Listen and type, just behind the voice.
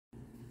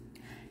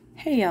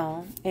Hey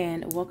y'all,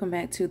 and welcome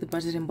back to the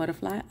Budget and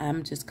Butterfly.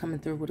 I'm just coming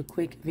through with a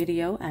quick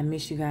video. I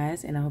miss you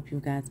guys, and I hope you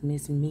guys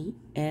miss me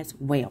as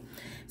well.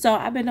 So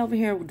I've been over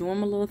here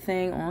doing my little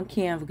thing on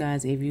Canva,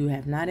 guys. If you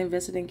have not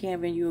invested in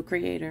Canva and you're a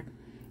creator,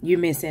 you're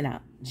missing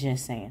out.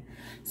 Just saying.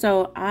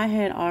 So I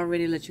had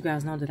already let you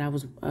guys know that I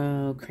was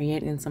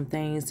creating some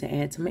things to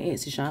add to my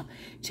Etsy shop.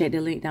 Check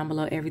the link down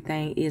below.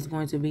 Everything is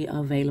going to be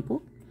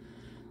available.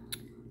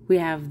 We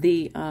have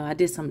the, I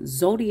did some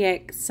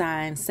Zodiac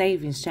sign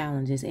savings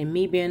challenges. And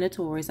me being a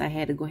Taurus, I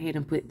had to go ahead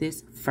and put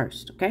this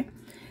first, okay?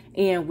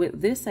 And with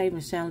this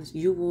savings challenge,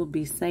 you will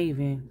be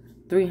saving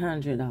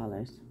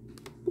 $300.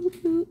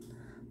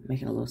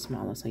 Make it a little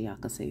smaller so y'all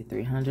can see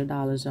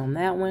 $300 on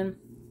that one.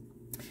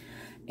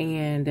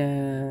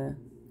 And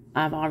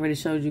I've already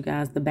showed you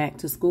guys the back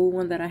to school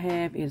one that I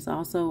have. It's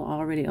also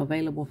already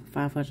available for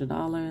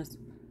 $500.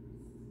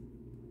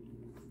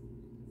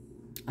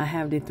 I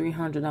have the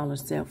 $300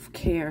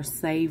 self-care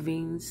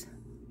savings.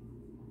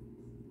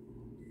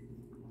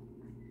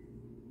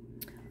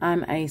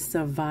 I'm a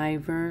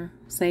survivor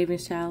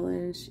savings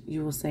challenge.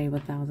 You will save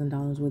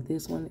 $1,000 with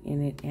this one,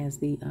 and it has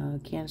the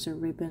cancer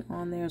ribbon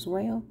on there as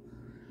well.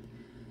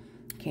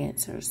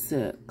 Cancer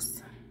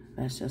sucks.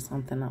 That's just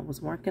something I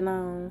was working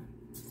on.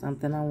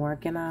 Something I'm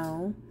working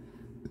on.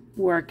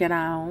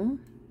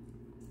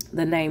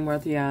 The name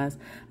worth, guys.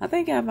 I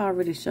think I've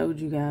already showed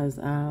you guys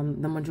the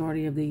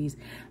majority of these.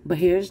 But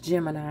here's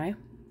Gemini.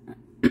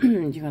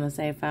 You're going to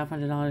save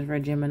 $500 for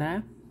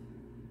Gemini.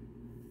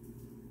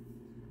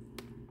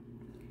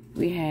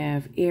 We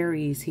have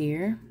Aries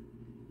here.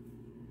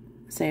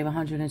 Save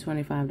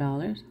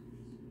 $125.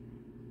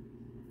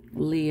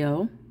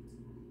 Leo.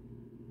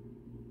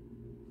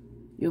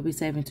 You'll be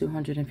saving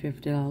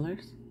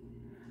 $250.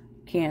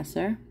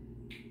 Cancer.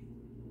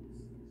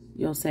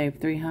 You'll save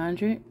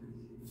 $300.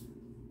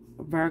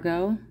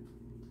 Virgo,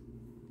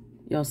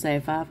 you'll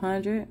save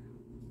 $500.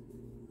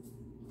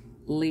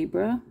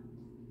 Libra,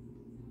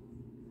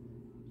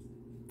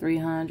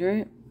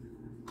 $300.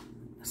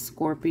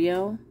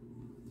 Scorpio,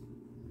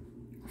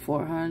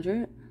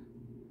 $400.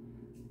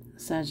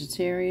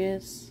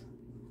 Sagittarius,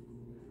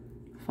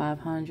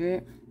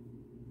 $500.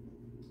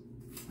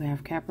 We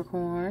have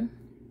Capricorn,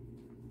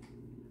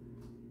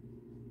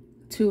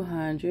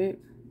 $200.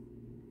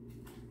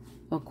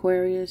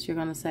 Aquarius, you're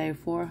going to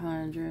save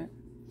 $400.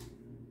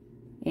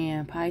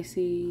 And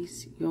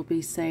Pisces, you'll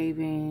be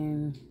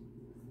saving,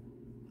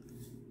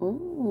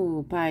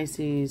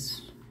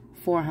 Pisces,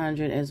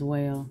 $400 as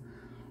well.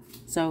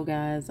 So,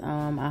 guys,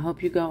 I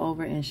hope you go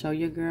over and show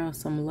your girl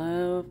some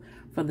love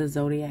for the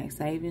Zodiac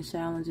savings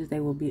challenges. They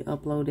will be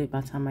uploaded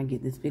by the time I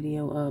get this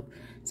video up.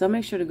 So,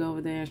 make sure to go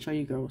over there and show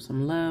your girl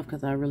some love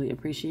because I really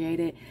appreciate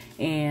it.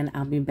 And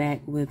I'll be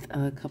back with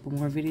a couple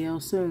more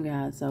videos soon,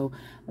 guys. So,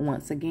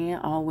 once again,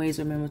 always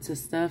remember to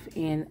stuff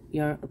in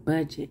your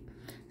budget.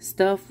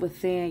 Stuff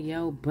within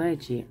your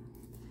budget.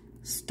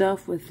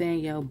 Stuff within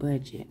your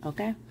budget.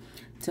 Okay?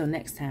 Till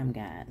next time,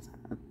 guys.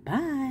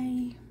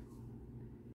 Bye.